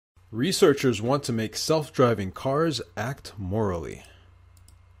Researchers want to make self-driving cars act morally.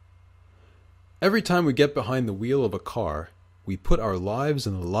 Every time we get behind the wheel of a car, we put our lives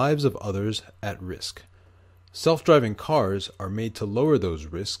and the lives of others at risk. Self-driving cars are made to lower those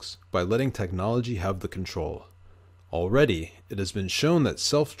risks by letting technology have the control. Already, it has been shown that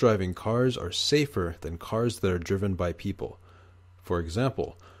self-driving cars are safer than cars that are driven by people. For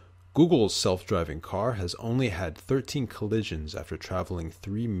example, Google's self-driving car has only had 13 collisions after traveling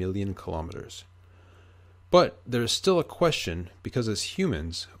 3 million kilometers. But there is still a question because as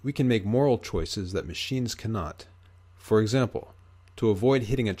humans, we can make moral choices that machines cannot. For example, to avoid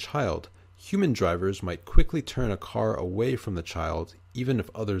hitting a child, human drivers might quickly turn a car away from the child even if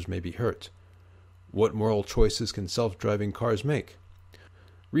others may be hurt. What moral choices can self-driving cars make?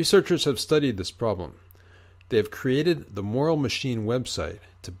 Researchers have studied this problem. They have created the Moral Machine website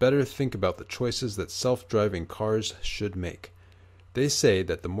to better think about the choices that self-driving cars should make. They say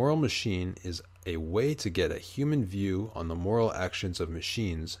that the Moral Machine is a way to get a human view on the moral actions of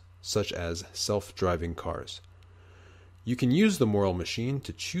machines, such as self-driving cars. You can use the Moral Machine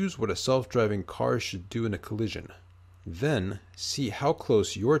to choose what a self-driving car should do in a collision. Then, see how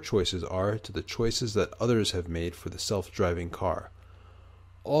close your choices are to the choices that others have made for the self-driving car.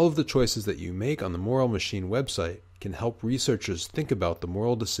 All of the choices that you make on the Moral Machine website can help researchers think about the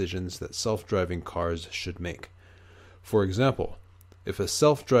moral decisions that self-driving cars should make. For example, if a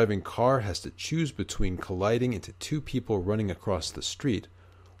self-driving car has to choose between colliding into two people running across the street,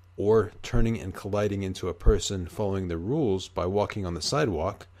 or turning and colliding into a person following the rules by walking on the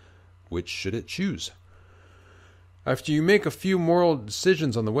sidewalk, which should it choose? After you make a few moral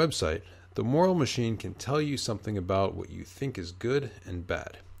decisions on the website, the Moral Machine can tell you something about what you think is good and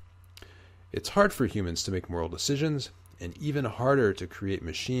bad. It's hard for humans to make moral decisions, and even harder to create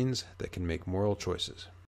machines that can make moral choices.